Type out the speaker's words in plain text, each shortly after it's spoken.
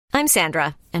I'm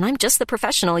Sandra, and I'm just the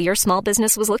professional your small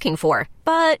business was looking for.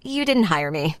 But you didn't hire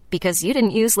me because you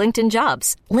didn't use LinkedIn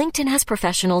Jobs. LinkedIn has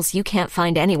professionals you can't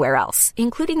find anywhere else,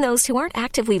 including those who aren't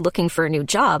actively looking for a new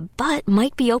job, but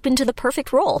might be open to the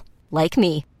perfect role, like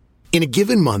me. In a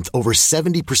given month, over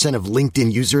 70% of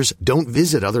LinkedIn users don't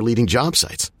visit other leading job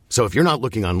sites. So if you're not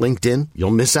looking on LinkedIn,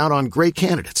 you'll miss out on great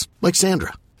candidates like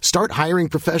Sandra. Start hiring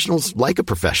professionals like a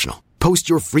professional. Post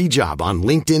your free job on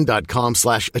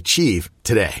linkedin.com/achieve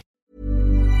today.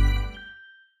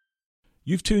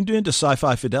 You've tuned in to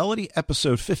Sci-Fi Fidelity,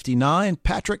 episode 59,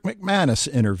 Patrick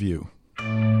McManus interview.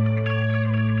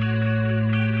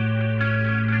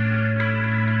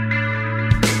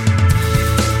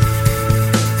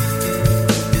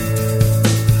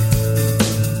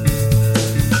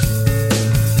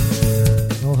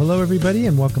 Hello, everybody,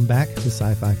 and welcome back to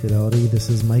Sci-Fi Fidelity.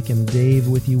 This is Mike and Dave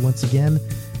with you once again,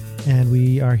 and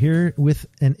we are here with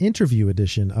an interview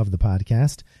edition of the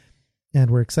podcast, and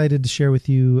we're excited to share with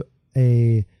you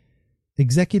a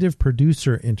executive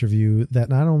producer interview that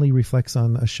not only reflects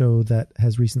on a show that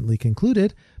has recently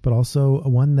concluded, but also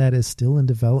one that is still in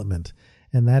development,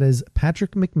 and that is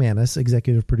Patrick McManus,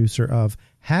 executive producer of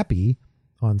Happy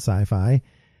on Sci-Fi,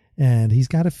 and he's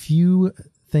got a few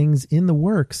things in the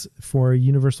works for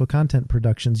Universal Content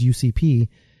Productions, UCP,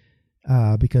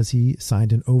 because he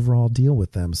signed an overall deal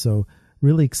with them. So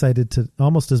really excited to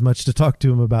almost as much to talk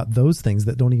to him about those things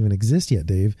that don't even exist yet,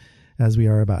 Dave, as we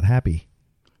are about Happy.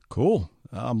 Cool.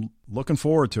 I'm looking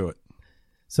forward to it.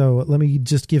 So let me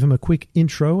just give him a quick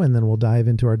intro and then we'll dive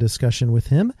into our discussion with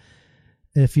him.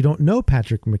 If you don't know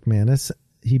Patrick McManus,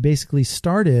 he basically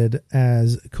started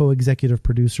as co-executive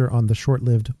producer on the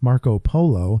short-lived Marco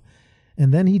Polo,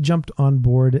 and then he jumped on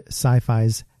board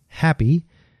Sci-Fi's Happy,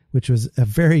 which was a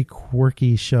very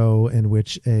quirky show in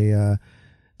which a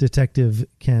detective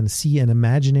can see an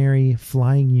imaginary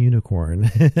flying unicorn.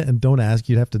 And don't ask,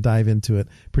 you'd have to dive into it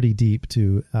pretty deep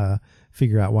to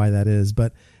figure out why that is.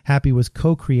 But Happy was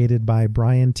co-created by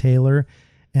Brian Taylor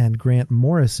and Grant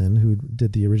Morrison, who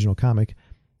did the original comic.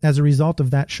 As a result of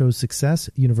that show's success,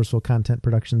 Universal Content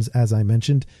Productions, as I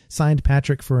mentioned, signed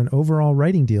Patrick for an overall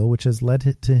writing deal, which has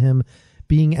led to him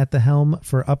being at the helm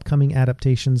for upcoming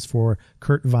adaptations for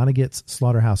Kurt Vonnegut's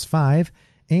Slaughterhouse-5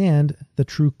 and the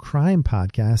true crime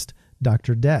podcast,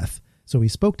 Dr. Death. So we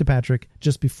spoke to Patrick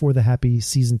just before the Happy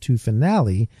Season 2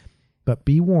 finale, but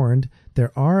be warned,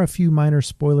 there are a few minor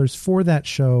spoilers for that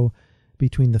show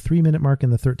between the 3-minute mark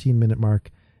and the 13-minute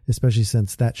mark, especially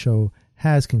since that show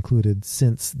has concluded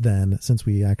since then, since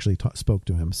we actually spoke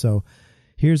to him. So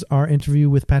here's our interview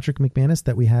with Patrick McManus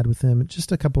that we had with him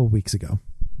just a couple of weeks ago.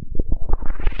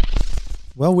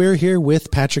 Well, we're here with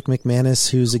Patrick McManus,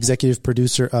 who's executive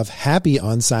producer of Happy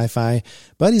on Sci-Fi,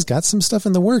 but he's got some stuff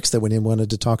in the works that we wanted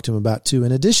to talk to him about too,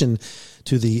 in addition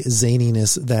to the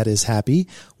zaniness that is Happy.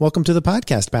 Welcome to the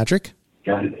podcast, Patrick.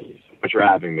 Thank you so much for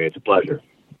having me. It's a pleasure.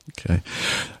 Okay.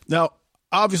 Now,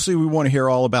 obviously, we want to hear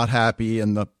all about Happy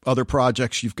and the other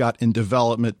projects you've got in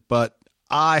development, but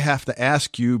I have to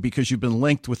ask you, because you've been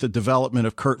linked with the development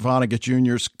of Kurt Vonnegut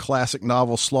Jr.'s classic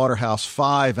novel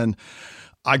Slaughterhouse-5, and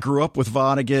I grew up with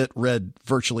Vonnegut, read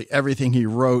virtually everything he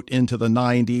wrote into the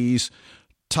 90s,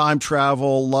 time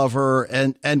travel lover,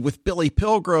 and with Billy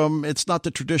Pilgrim, it's not the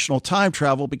traditional time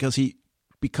travel because he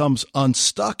becomes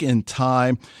unstuck in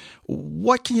time.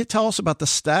 What can you tell us about the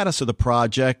status of the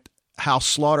project, how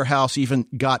Slaughterhouse even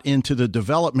got into the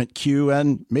development queue,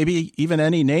 and maybe even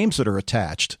any names that are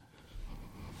attached?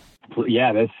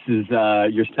 Yeah, this is,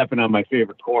 you're stepping on my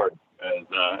favorite chord,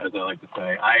 as I like to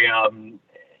say.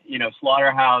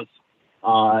 Slaughterhouse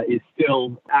is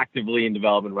still actively in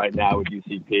development right now with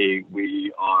UCP.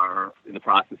 We are in the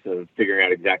process of figuring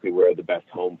out exactly where the best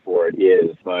home for it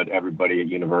is, but everybody at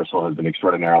Universal has been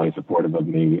extraordinarily supportive of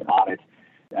me on it.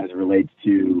 As it relates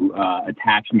to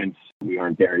attachments, we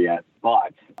aren't there yet,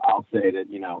 but I'll say that,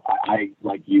 I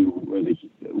like you,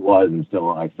 was and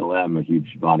I still am a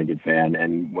huge Vonnegut fan,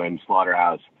 and when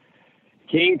Slaughterhouse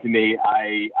came to me,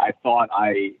 I thought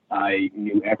I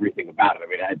knew everything about it. I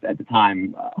mean, at the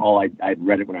time, I'd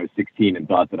read it when I was 16 and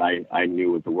thought that I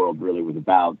knew what the world really was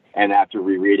about. And after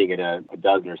rereading it a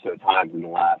dozen or so times in the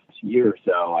last year or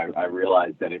so, I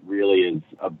realized that it really is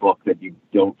a book that you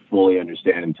don't fully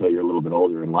understand until you're a little bit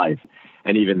older in life.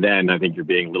 And even then, I think you're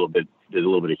being there's a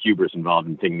little bit of hubris involved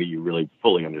in thinking that you really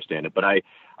fully understand it. But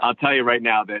I'll tell you right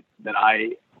now that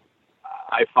I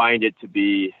find it to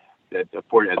be, as a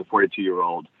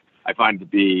 42-year-old, I find it to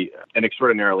be an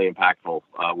extraordinarily impactful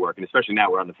work. And especially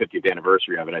now we're on the 50th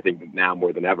anniversary of it. I think that now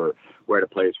more than ever, we're at a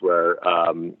place where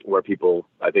people,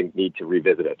 I think, need to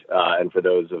revisit it. And for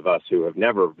those of us who have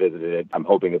never visited it, I'm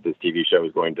hoping that this TV show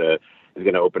is going to is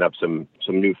going to open up some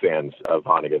new fans of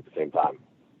Vonnegut at the same time.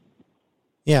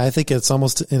 Yeah, I think it's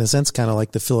almost, in a sense, kind of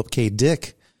like the Philip K.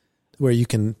 Dick, where you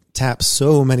can tap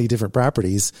so many different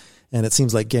properties. And it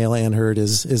seems like Gail Ann Hurd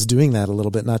is doing that a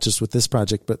little bit, not just with this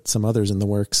project, but some others in the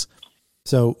works.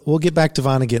 So we'll get back to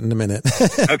Vonnegut in a minute.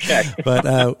 Okay. But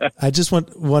I just want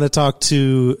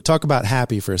to talk about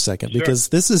Happy for a second, because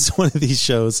this is one of these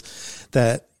shows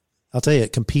that, I'll tell you,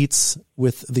 it competes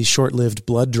with the short-lived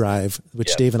Blood Drive,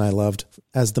 which Dave and I loved,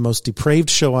 as the most depraved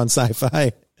show on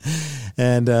Sci-Fi.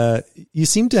 And you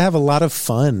seem to have a lot of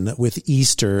fun with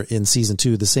Easter in season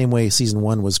 2, the same way season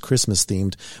 1 was Christmas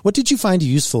themed. What did you find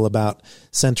useful about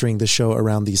centering the show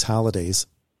around these holidays?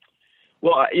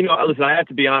 Well, listen, I have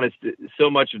to be honest. So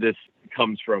much of this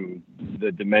comes from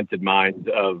the demented minds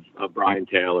of Brian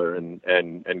Taylor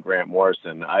and Grant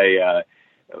Morrison.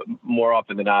 More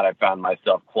often than not, I found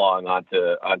myself clawing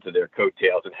onto their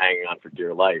coattails and hanging on for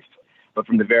dear life. But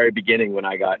from the very beginning, when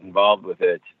I got involved with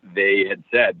it, they had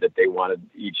said that they wanted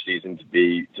each season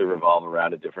to revolve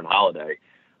around a different holiday.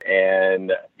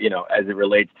 And, as it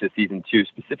relates to season 2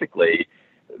 specifically,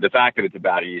 the fact that it's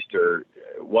about Easter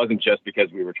wasn't just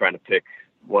because we were trying to pick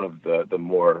one of the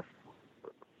more,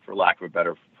 for lack of a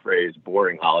better phrase,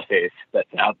 boring holidays that's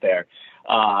out there,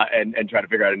 and try to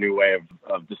figure out a new way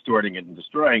of distorting it and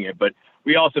destroying it. But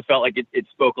we also felt like it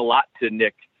spoke a lot to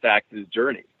Nick Sax's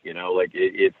journey.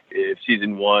 If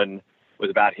season 1 was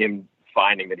about him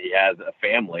finding that he has a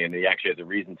family and that he actually has a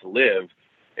reason to live,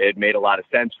 it made a lot of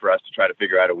sense for us to try to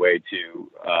figure out a way to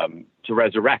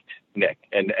resurrect Nick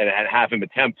and have him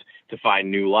attempt to find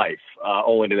new life,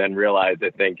 only to then realize, I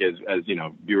think, as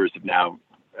viewers have now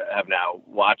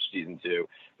watched season 2,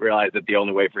 realize that the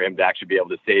only way for him to actually be able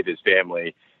to save his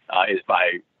family is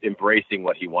by embracing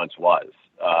what he once was,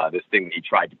 this thing that he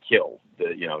tried to kill,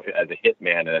 as a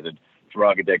hitman, as a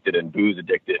drug addicted and booze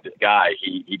addicted guy.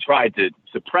 He tried to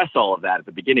suppress all of that at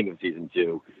the beginning of season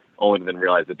 2, only to then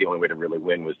realize that the only way to really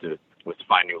win was to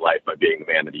find new life by being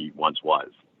the man that he once was.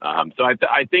 So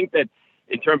I think that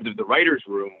in terms of the writer's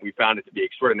room, we found it to be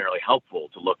extraordinarily helpful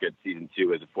to look at season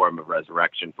 2 as a form of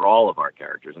resurrection for all of our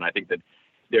characters. And I think that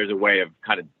there's a way of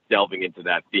kind of delving into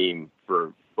that theme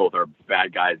for both our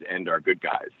bad guys and our good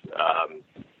guys.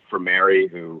 For Mary,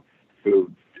 who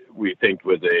we think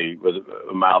was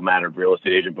a mild-mannered real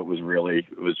estate agent, but was really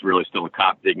still a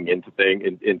cop digging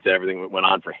into everything that went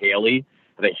on. For Haley,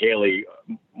 I think Haley,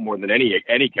 more than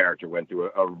any character, went through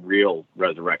a real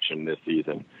resurrection this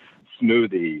season.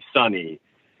 Smoothie, Sunny,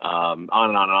 on and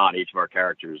on and on. Each of our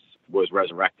characters was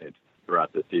resurrected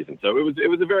throughout this season. So it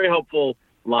was a very helpful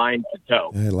line to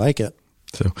toe. I like it.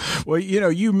 So, well,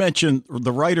 you mentioned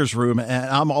the writer's room, and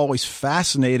I'm always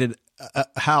fascinated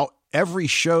how every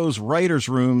show's writer's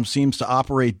room seems to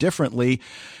operate differently.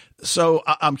 So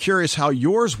I'm curious how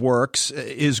yours works.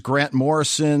 Is Grant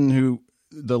Morrison, who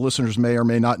the listeners may or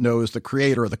may not know is the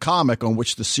creator of the comic on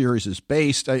which the series is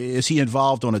based, is he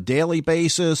involved on a daily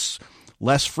basis,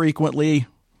 less frequently?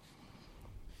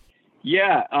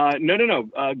 Yeah, no.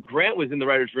 Grant was in the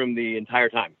writer's room the entire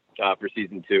time for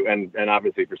season 2 and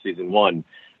obviously for season 1.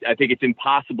 I think it's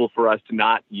impossible for us to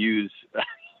not use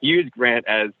Grant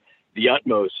as the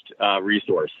utmost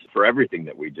resource for everything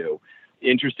that we do.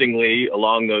 Interestingly,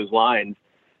 along those lines,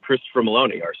 Christopher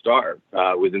Maloney, our star,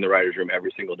 was in the writer's room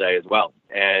every single day as well,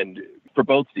 and for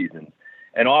both seasons.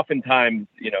 And oftentimes,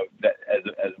 that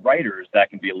as writers, that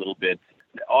can be a little bit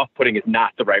off-putting is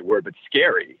not the right word, but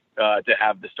scary to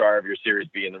have the star of your series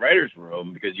be in the writer's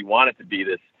room, because you want it to be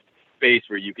this space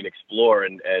where you can explore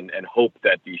and hope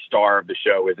that the star of the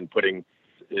show isn't putting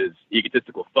his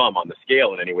egotistical thumb on the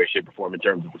scale in any way, shape, or form in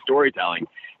terms of the storytelling.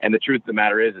 And the truth of the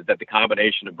matter is that the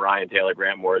combination of Brian Taylor,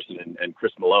 Grant Morrison, and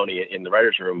Chris Maloney in the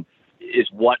writer's room is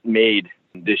what made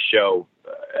this show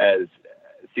as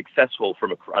successful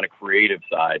on a creative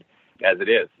side as it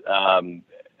is.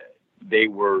 They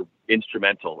were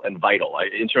instrumental and vital.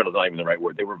 Instrumental is not even the right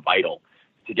word. They were vital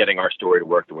to getting our story to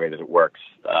work the way that it works.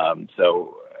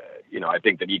 I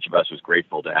think that each of us was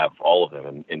grateful to have all of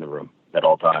them in the room at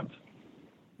all times.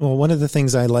 Well, one of the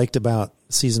things I liked about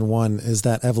season 1 is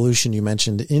that evolution you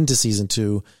mentioned into season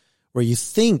 2, where you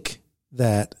think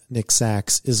that Nick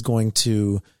Sax is going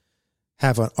to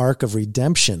have an arc of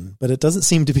redemption, but it doesn't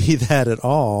seem to be that at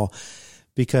all,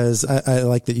 because I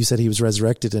like that you said he was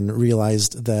resurrected and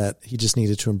realized that he just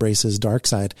needed to embrace his dark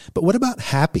side. But what about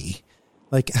Happy?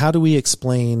 Like, how do we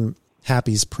explain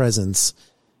Happy's presence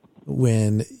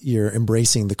when you're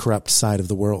embracing the corrupt side of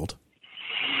the world?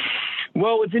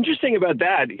 Well, what's interesting about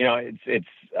that, it's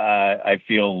I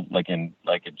feel like a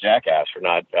jackass for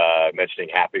not mentioning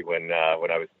Happy when I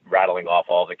was rattling off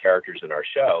all the characters in our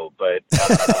show. But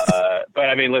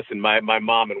I mean, listen, my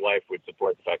mom and wife would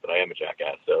support the fact that I am a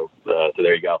jackass. So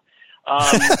there you go.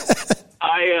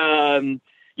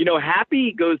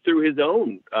 Happy goes through his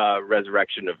own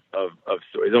resurrection of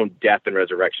his own death and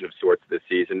resurrection of sorts this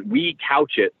season. We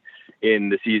couch it in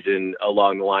the season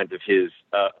along the lines of his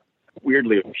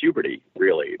weirdly of puberty,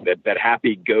 really, that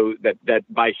Happy goes that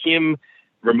by him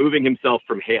removing himself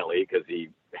from Haley because he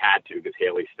had to, because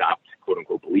Haley stopped quote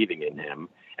unquote believing in him,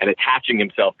 and attaching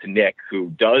himself to Nick, who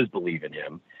does believe in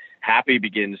him, Happy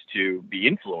begins to be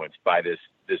influenced by this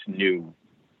new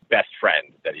best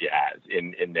friend that he has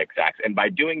in Nick Sachs. And by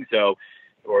doing so,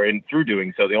 through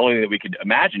doing so, the only thing that we could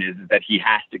imagine is that he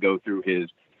has to go through his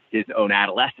own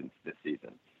adolescence this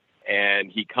season. And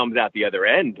he comes out the other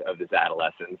end of this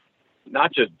adolescence,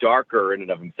 not just darker in and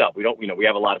of himself. We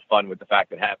have a lot of fun with the fact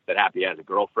that Happy has a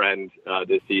girlfriend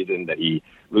this season, that he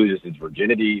loses his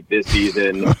virginity this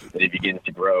season, that he begins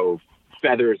to grow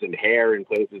feathers and hair in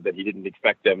places that he didn't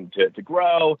expect them to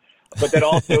grow. But that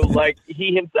also, like,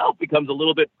 he himself becomes a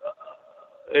little bit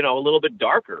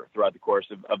darker throughout the course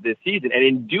of this season. And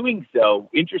in doing so,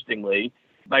 interestingly,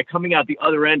 by coming out the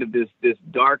other end of this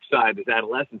dark side, this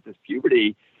adolescence, this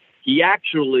puberty, he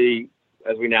actually,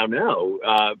 as we now know,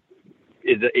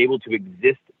 is able to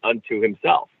exist unto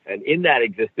himself. And in that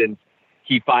existence,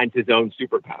 he finds his own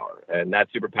superpower. And that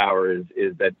superpower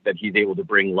is that he's able to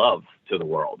bring love to the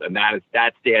world. And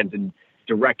that stands in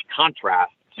direct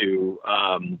contrast to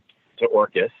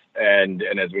Orcus, and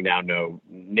as we now know,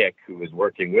 Nick, who is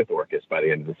working with Orcus by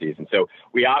the end of the season. So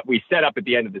we set up at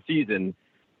the end of the season.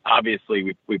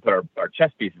 Obviously, we put our chess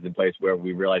pieces in place where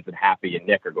we realize that Happy and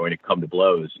Nick are going to come to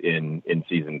blows in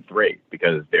season 3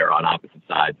 because they're on opposite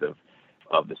sides of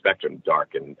the spectrum,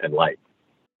 dark and light.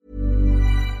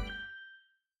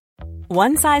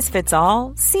 One size fits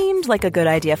all seemed like a good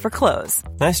idea for clothes.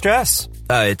 Nice dress.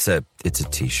 It's a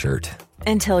t-shirt.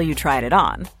 Until you tried it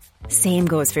on. Same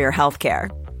goes for your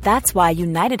healthcare. That's why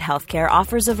United Healthcare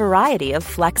offers a variety of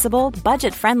flexible,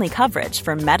 budget-friendly coverage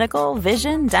for medical,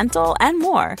 vision, dental, and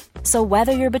more. So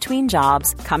whether you're between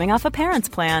jobs, coming off a parent's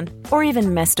plan, or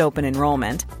even missed open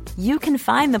enrollment, you can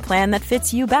find the plan that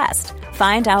fits you best.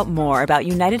 Find out more about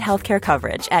United Healthcare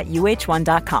coverage at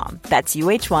UH1.com. That's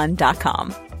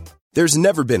UH1.com. There's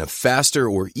never been a faster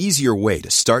or easier way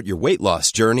to start your weight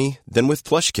loss journey than with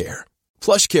PlushCare.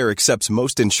 PlushCare accepts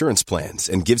most insurance plans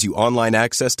and gives you online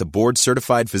access to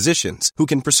board-certified physicians who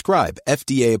can prescribe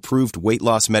FDA-approved weight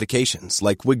loss medications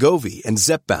like Wegovy and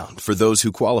Zepbound for those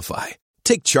who qualify.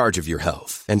 Take charge of your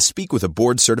health and speak with a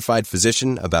board-certified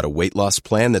physician about a weight loss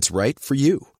plan that's right for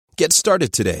you. Get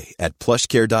started today at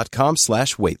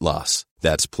plushcare.com/weight-loss.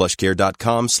 That's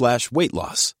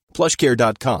plushcare.com/weight-loss.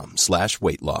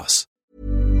 plushcare.com/weight-loss.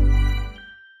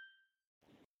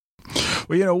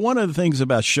 Well, one of the things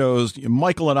about shows,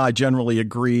 Michael and I generally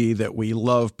agree that we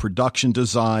love production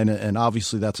design, and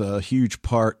obviously that's a huge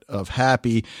part of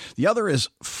Happy. The other is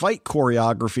fight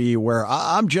choreography, where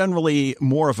I'm generally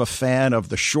more of a fan of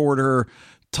the shorter,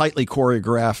 tightly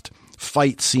choreographed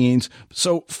fight scenes.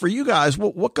 So for you guys,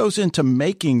 what goes into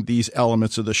making these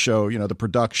elements of the show, the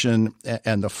production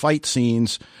and the fight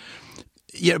scenes?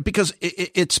 Yeah, because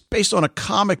it's based on a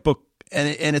comic book,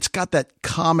 and it's got that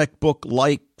comic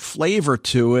book-like flavor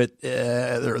to it.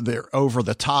 They're over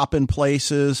the top in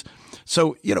places.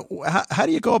 So, how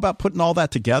do you go about putting all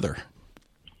that together?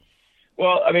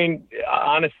 Well, I mean,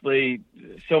 honestly,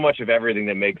 so much of everything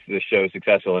that makes this show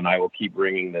successful, and I will keep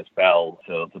ringing this bell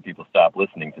till people stop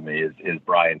listening to me, is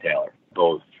Brian Taylor,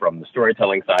 both from the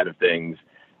storytelling side of things,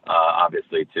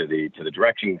 obviously to the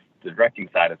directing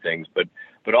side of things, but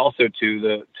also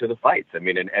to the fights. I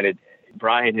mean,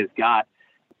 Brian has got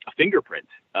a fingerprint,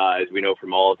 as we know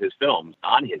from all of his films,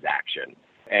 on his action.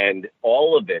 And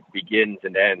all of it begins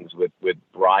and ends with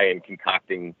Brian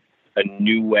concocting a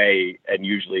new way, and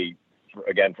usually,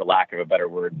 again, for lack of a better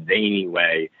word, zany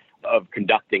way of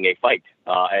conducting a fight.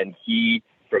 And he,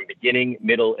 from beginning,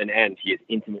 middle, and end, he is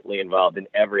intimately involved in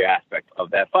every aspect of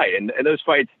that fight. And those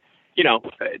fights,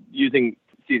 using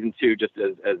season 2 just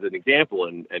as an example,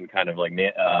 and kind of like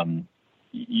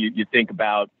you think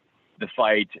about the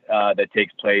fight that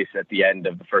takes place at the end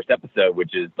of the first episode,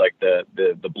 which is like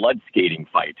the blood skating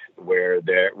fight, where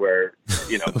there's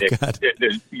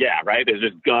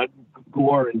just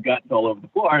gore and guts all over the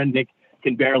floor, and Nick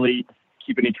can barely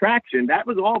keep any traction. That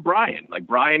was all Brian. Like,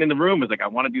 Brian in the room was like, I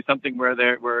want to do something where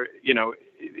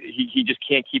he just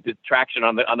can't keep his traction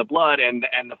on the blood, and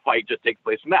the fight just takes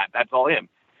place from that. That's all him.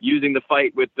 Using the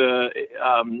fight with at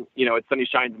Sunny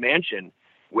Shine's mansion,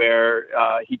 where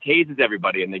he tases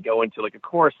everybody and they go into like a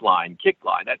chorus line, kick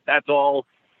line. That's all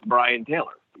Brian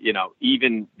Taylor.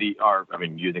 Even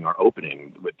using our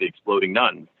opening with the exploding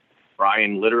nuns,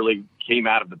 Brian literally came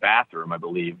out of the bathroom, I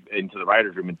believe, into the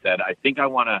writer's room and said, "I think I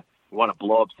want to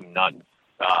blow up some nuns."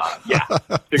 Yeah,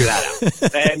 figure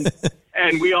that out.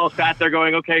 And we all sat there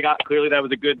going, "Okay, clearly that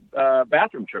was a good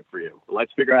bathroom trip for you.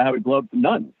 Let's figure out how we blow up some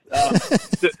nuns."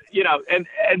 So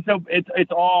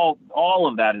it's all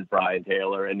of that is Brian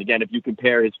Taylor. And again, if you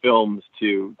compare his films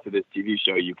to this TV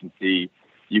show, you can see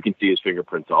his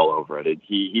fingerprints all over it.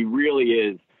 He really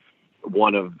is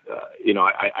one of,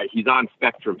 he's on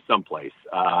spectrum someplace.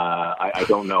 I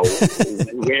don't know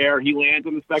where he lands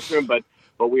on the spectrum, but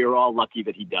we are all lucky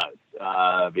that he does,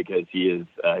 because he is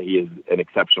an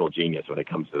exceptional genius when it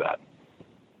comes to that.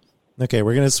 Okay,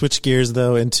 we're going to switch gears,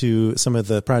 though, into some of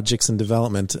the projects in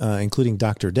development, including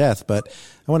Dr. Death. But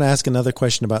I want to ask another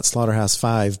question about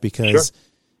Slaughterhouse-5, because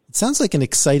it sounds like an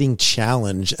exciting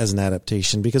challenge as an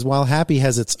adaptation, because while Happy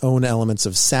has its own elements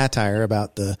of satire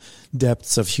about the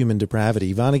depths of human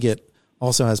depravity, Vonnegut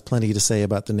also has plenty to say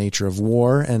about the nature of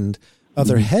war and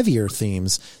other heavier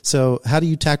themes. So how do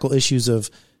you tackle issues of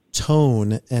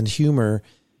tone and humor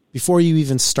before you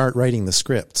even start writing the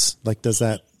scripts? Like, does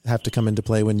that have to come into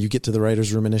play when you get to the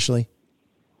writer's room initially?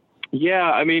 Yeah,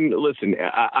 I mean, listen,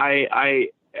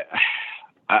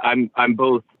 I'm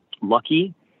both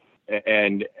lucky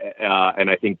and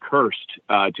I think cursed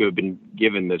to have been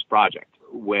given this project.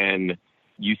 When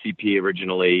UCP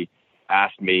originally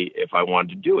asked me if I wanted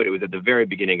to do it, it was at the very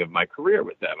beginning of my career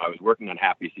with them. I was working on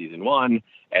Happy season 1,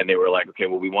 and they were like, "Okay,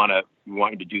 well, we want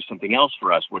you to do something else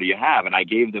for us. What do you have?" And I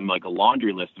gave them like a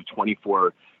laundry list of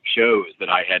 24 shows that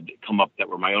I had come up that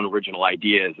were my own original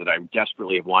ideas that I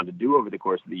desperately have wanted to do over the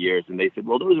course of the years. And they said,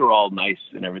 "Well, those are all nice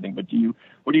and everything, but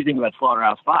what do you think about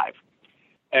Slaughterhouse-5?"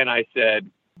 And I said,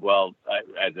 "Well,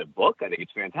 as a book, I think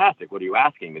it's fantastic. What are you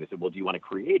asking me?" They said, "Well, do you want to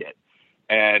create it?"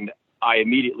 And I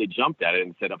immediately jumped at it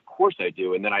and said, "Of course I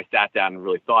do." And then I sat down and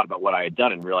really thought about what I had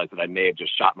done and realized that I may have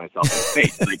just shot myself in the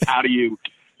face. Like, how do you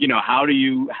do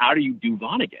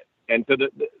Vonnegut? And so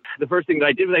the first thing that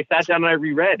I did was I sat down and I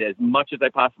reread as much as I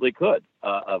possibly could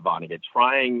of Vonnegut,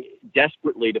 trying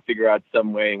desperately to figure out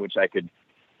some way in which I could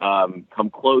come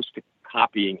close to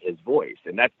copying his voice.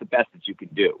 And that's the best that you can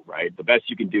do, right? The best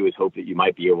you can do is hope that you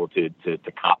might be able to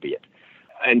copy it.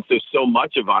 And so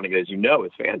much of Vonnegut, as you know,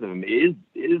 as fans of him, is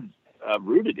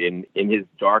rooted in his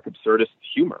dark, absurdist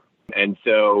humor. And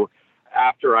so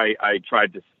after I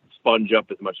tried to sponge up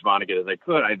as much Vonnegut as I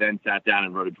could, I then sat down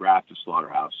and wrote a draft of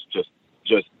Slaughterhouse, just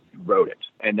wrote it,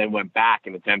 and then went back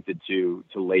and attempted to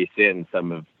lace in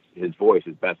some of his voice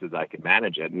as best as I could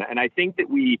manage it. And I think that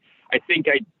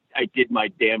I did my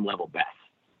damn level best.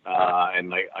 And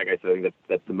like I said, I think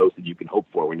that's the most that you can hope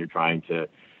for when you're trying to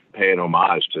pay an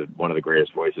homage to one of the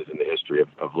greatest voices in the history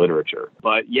of literature.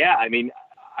 But yeah, I mean,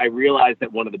 I realized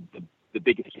that one of the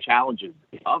biggest challenges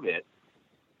of it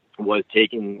was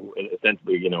taking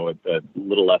essentially, a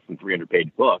little less than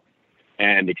 300-page book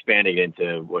and expanding it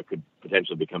into what could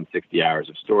potentially become 60 hours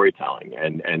of storytelling.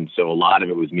 And so a lot of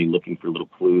it was me looking for little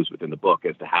clues within the book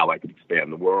as to how I could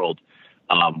expand the world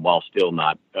while still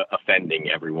not offending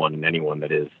everyone and anyone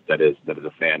that is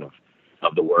a fan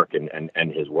of the work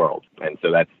and his world. And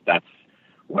so that's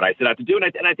what I set out to do.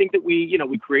 And I think that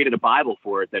we created a Bible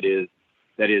for it that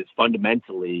is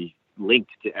fundamentally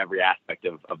linked to every aspect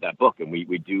of that book. And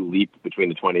we do leap between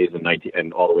the 20s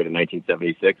and all the way to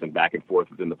 1976 and back and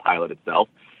forth within the pilot itself.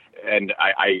 And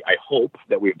I hope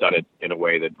that we've done it in a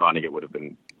way that Vonnegut would have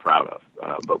been proud of.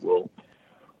 But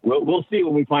we'll see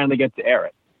when we finally get to air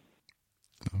it.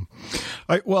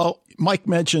 All right, well, Mike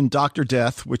mentioned Dr.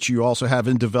 Death, which you also have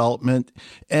in development.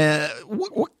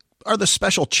 What are the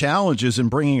special challenges in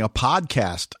bringing a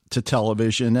podcast to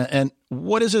television? And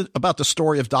what is it about the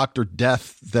story of Dr.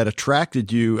 Death that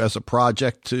attracted you as a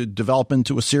project to develop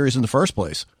into a series in the first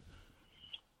place?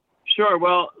 Sure.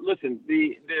 Well, listen,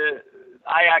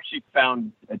 I actually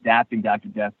found adapting Dr.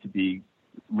 Death to be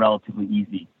relatively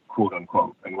easy, quote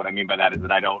unquote. And what I mean by that is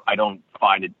that I don't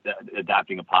find it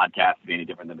adapting a podcast to be any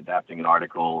different than adapting an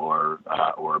article or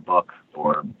a book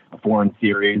or a foreign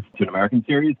series to an American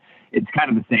series. It's kind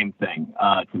of the same thing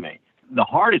to me. The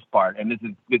hardest part, and this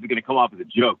is going to come off as a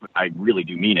joke, but I really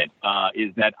do mean it,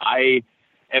 is that I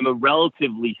am a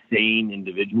relatively sane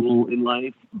individual in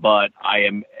life, but I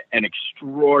am an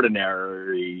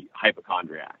extraordinary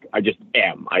hypochondriac. I just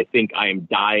am. I think I am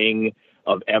dying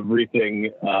of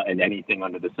everything and anything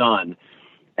under the sun.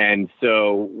 And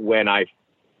so when I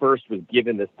first was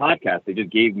given this podcast, they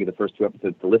just gave me the first 2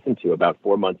 episodes to listen to about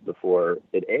 4 months before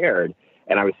it aired.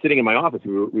 And I was sitting in my office.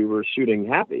 We were shooting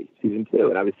Happy season 2,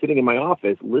 and I was sitting in my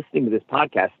office listening to this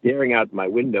podcast, staring out my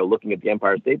window, looking at the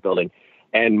Empire State Building.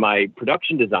 And my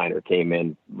production designer came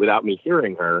in without me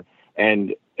hearing her,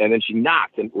 and then she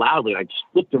knocked and loudly. And I just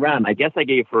flipped around. I guess I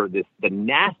gave her the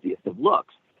nastiest of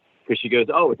looks, because she goes,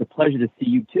 "Oh, it's a pleasure to see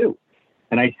you too."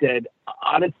 And I said,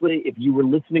 honestly, if you were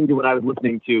listening to what I was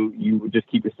listening to, you would just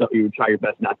you would try your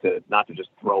best not to just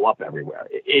throw up everywhere.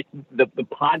 The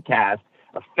podcast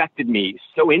affected me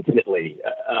so intimately.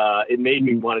 It made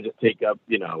me want to just take up,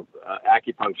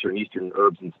 acupuncture and Eastern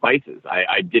herbs and spices.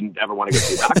 I didn't ever want to go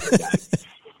to a doctor again.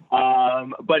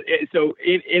 So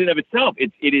in and of itself,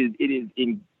 it is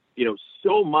in,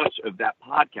 so much of that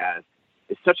podcast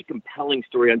is such a compelling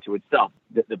story unto itself.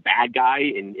 The bad guy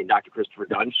in Dr. Christopher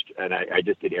Dunst, and I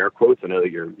just did air quotes. I know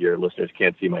that your listeners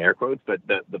can't see my air quotes, but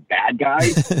the bad guy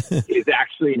is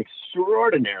actually an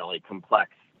extraordinarily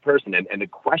complex person. And the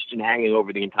question hanging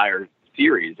over the entire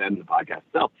series and the podcast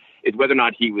itself is whether or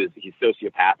not he's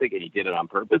sociopathic and he did it on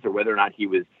purpose, or whether or not he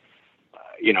was,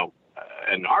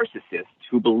 a narcissist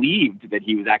who believed that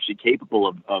he was actually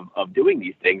capable of doing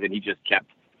these things, and he just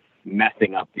kept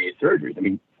messing up these surgeries. I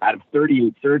mean, out of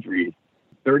 38 surgeries,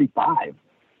 35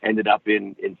 ended up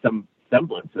in some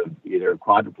semblance of either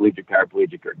quadriplegic,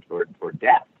 paraplegic, or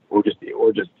death, or just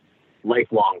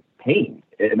lifelong pain.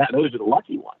 And those are the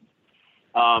lucky ones.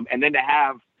 And then to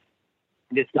have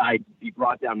this guy be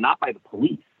brought down not by the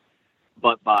police,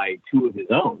 but by two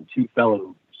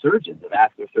fellow surgeons, a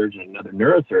vascular surgeon and another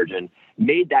neurosurgeon,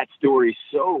 made that story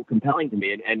so compelling to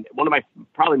me. And one of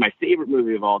probably my favorite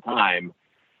movie of all time.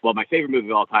 Well, my favorite movie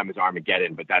of all time is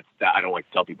Armageddon, but I don't like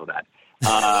to tell people that.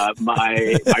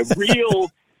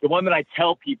 The one that I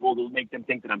tell people to make them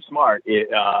think that I'm smart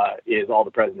is All the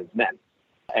President's Men.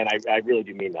 And I really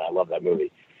do mean that. I love that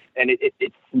movie. And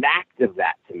it smacked of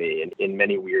that to me in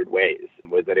many weird ways,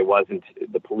 was that it wasn't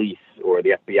the police or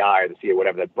the FBI or the CIA or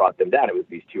whatever that brought them down. It was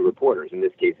these two reporters. In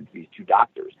this case, it's these two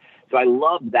doctors. So I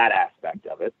loved that aspect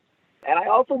of it. And I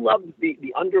also loved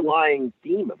the underlying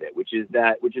theme of it, which is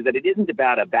that it isn't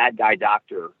about a bad guy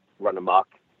doctor run amok.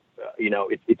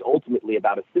 It's ultimately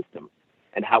about a system,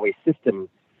 and how a system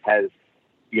has,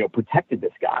 protected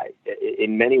this guy.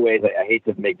 In many ways, I hate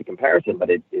to make the comparison, but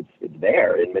it's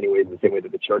there in many ways, the same way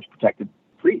that the church protected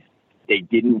priests. They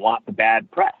didn't want the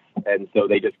bad press, and so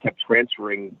they just kept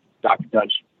transferring Dr.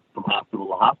 Dunst from hospital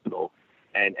to hospital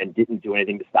and didn't do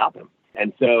anything to stop him.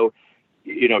 And so,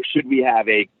 should we have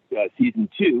a season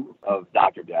 2 of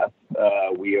Dr. Death?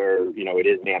 We are, it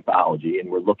is an anthology, and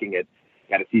we're looking at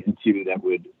a season 2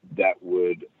 that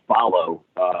would follow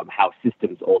how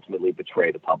systems ultimately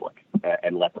betray the public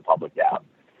and let the public down.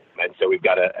 And so we've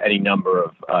got any number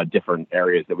of different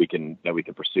areas that we can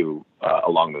pursue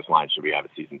along those lines. Should we have a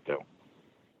season 2?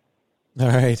 All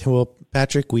right. Well,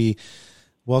 Patrick, we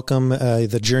welcome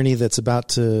the journey that's about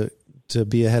to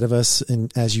be ahead of us,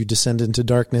 and as you descend into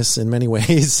darkness in many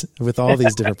ways with all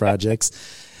these different projects.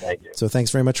 Thank you. So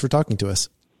thanks very much for talking to us.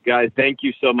 Guys, thank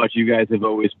you so much. You guys have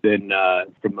always been,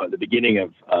 from the beginning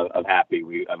of Happy,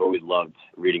 I've always loved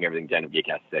reading everything Den of Geek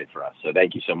has to say for us. So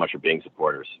thank you so much for being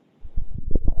supporters.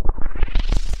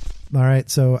 All right.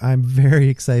 So I'm very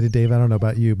excited, Dave. I don't know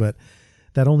about you, but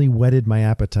that only whetted my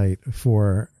appetite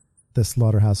for the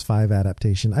Slaughterhouse-5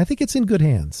 adaptation. I think it's in good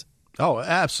hands. Oh,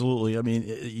 absolutely. I mean,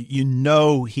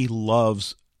 he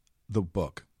loves the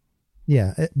book.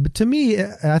 Yeah. But to me,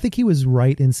 I think he was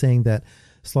right in saying that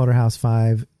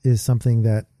Slaughterhouse-5 is something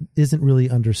that isn't really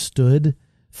understood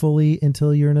fully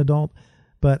until you're an adult.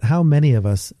 But how many of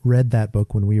us read that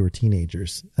book when we were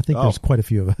teenagers? I think there's quite a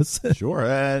few of us. Sure.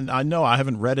 And I know I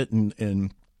haven't read it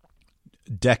in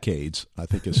decades, I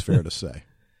think is fair to say.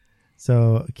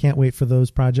 So can't wait for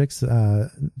those projects,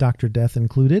 Dr. Death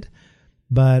included.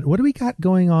 But what do we got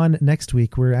going on next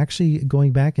week? We're actually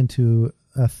going back into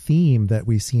a theme that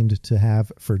we seemed to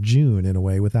have for June in a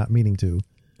way without meaning to.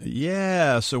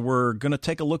 Yeah, so we're going to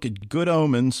take a look at Good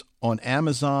Omens on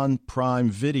Amazon Prime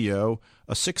Video,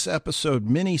 a 6-episode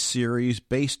miniseries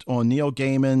based on Neil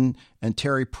Gaiman and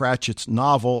Terry Pratchett's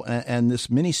novel. And this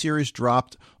miniseries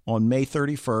dropped on May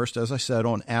 31st, as I said,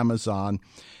 on Amazon.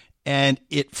 And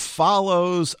it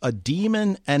follows a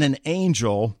demon and an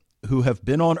angel who have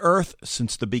been on Earth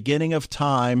since the beginning of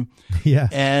time. Yeah.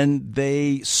 And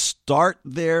they start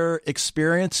their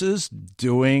experiences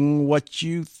doing what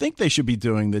you think they should be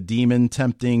doing. The demon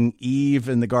tempting Eve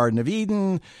in the Garden of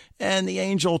Eden, and the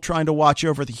angel trying to watch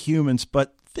over the humans.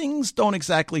 But things don't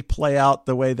exactly play out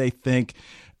the way they think.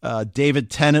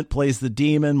 David Tennant plays the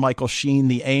demon, Michael Sheen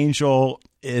the angel.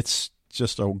 It's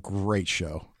just a great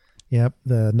show. Yep.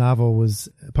 The novel was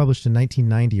published in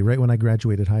 1990, right when I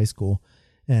graduated high school.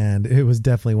 And it was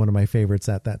definitely one of my favorites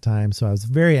at that time. So I was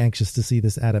very anxious to see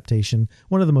this adaptation,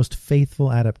 one of the most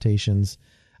faithful adaptations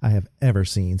I have ever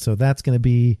seen. So that's going to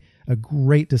be a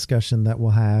great discussion that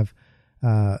we'll have.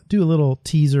 Do a little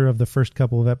teaser of the first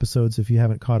couple of episodes if you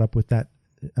haven't caught up with that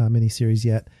miniseries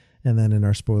yet. And then in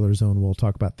our spoiler zone, we'll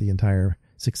talk about the entire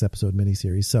 6-episode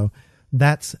miniseries. So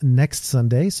that's next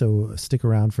Sunday, so stick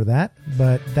around for that.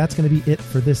 But that's going to be it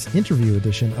for this interview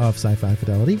edition of Sci-Fi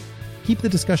Fidelity. Keep the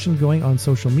discussion going on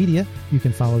social media. You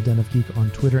can follow Den of Geek on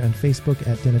Twitter and Facebook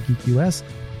at Den of Geek US,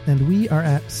 and we are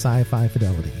at Sci-Fi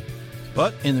Fidelity.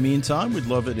 But in the meantime, we'd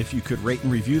love it if you could rate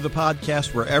and review the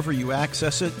podcast wherever you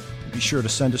access it. Be sure to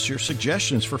send us your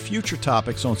suggestions for future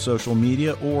topics on social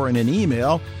media or in an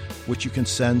email, which you can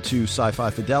send to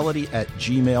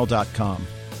sci-fifidelity@gmail.com.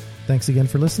 Thanks again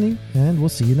for listening, and we'll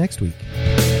see you next week.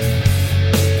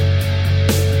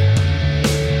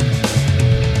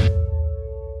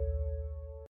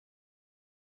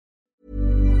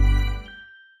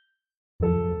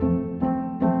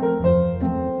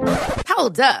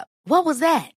 Hold up. What was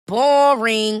that?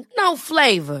 Boring. No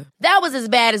flavor. That was as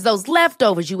bad as those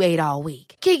leftovers you ate all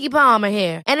week. Keke Palmer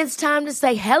here, and it's time to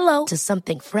say hello to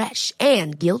something fresh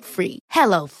and guilt-free.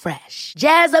 Hello Fresh.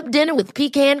 Jazz up dinner with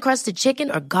pecan-crusted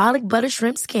chicken or garlic butter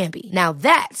shrimp scampi. Now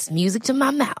that's music to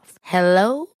my mouth.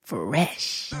 Hello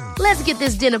Fresh. Let's get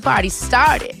this dinner party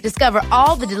started. Discover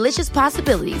all the delicious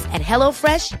possibilities at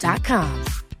HelloFresh.com.